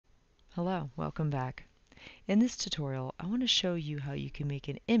Hello, welcome back. In this tutorial, I want to show you how you can make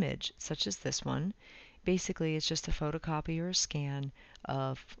an image such as this one. Basically, it's just a photocopy or a scan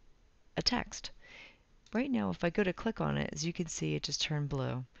of a text. Right now, if I go to click on it, as you can see, it just turned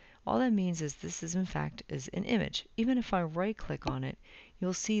blue. All that means is this is in fact an image. Even if I right click on it,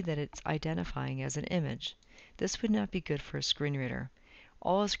 you'll see that it's identifying as an image. This would not be good for a screen reader.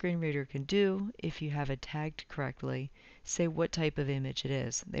 All a screen reader can do, if you have it tagged correctly, say what type of image it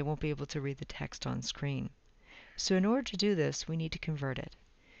is. They won't be able to read the text on screen. So in order to do this, we need to convert it.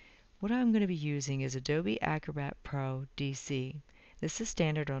 What I'm going to be using is Adobe Acrobat Pro DC. This is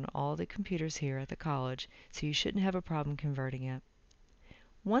standard on all the computers here at the college, so you shouldn't have a problem converting it.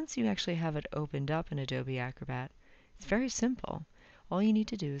 Once you actually have it opened up in Adobe Acrobat, it's very simple. All you need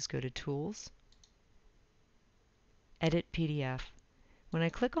to do is go to Tools, Edit PDF. When I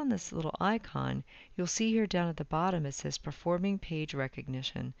click on this little icon, you'll see here down at the bottom it says Performing Page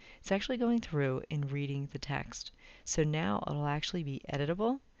Recognition. It's actually going through and reading the text. So now it'll actually be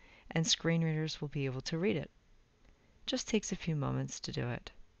editable and screen readers will be able to read it. Just takes a few moments to do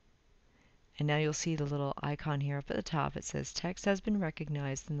it. And now you'll see the little icon here up at the top. It says text has been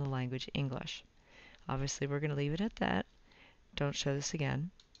recognized in the language English. Obviously we're going to leave it at that. Don't show this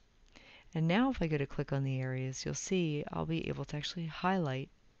again. And now if I go to click on the areas, you'll see I'll be able to actually highlight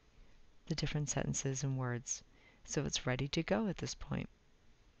the different sentences and words. So it's ready to go at this point.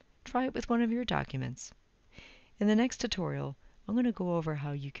 Try it with one of your documents. In the next tutorial, I'm going to go over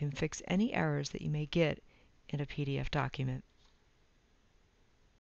how you can fix any errors that you may get in a PDF document.